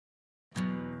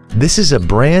This is a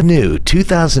brand new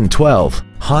 2012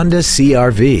 Honda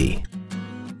CR-V.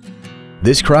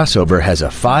 This crossover has a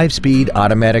 5-speed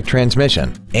automatic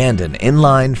transmission and an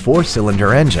inline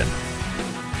 4-cylinder engine.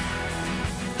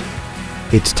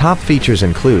 Its top features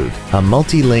include a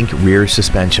multi-link rear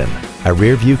suspension, a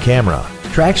rear-view camera,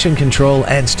 traction control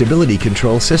and stability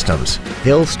control systems,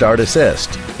 hill start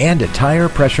assist, and a tire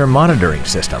pressure monitoring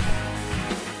system.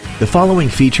 The following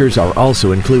features are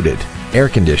also included: air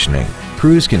conditioning,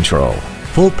 cruise control,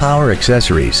 full power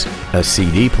accessories, a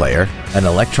CD player, an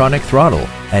electronic throttle,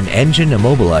 an engine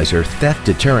immobilizer theft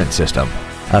deterrent system,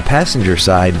 a passenger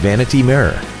side vanity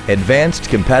mirror, advanced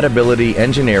compatibility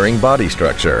engineering body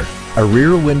structure, a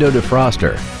rear window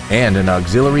defroster, and an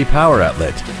auxiliary power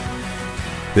outlet.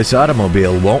 This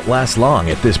automobile won't last long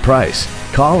at this price.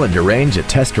 Call and arrange a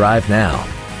test drive now.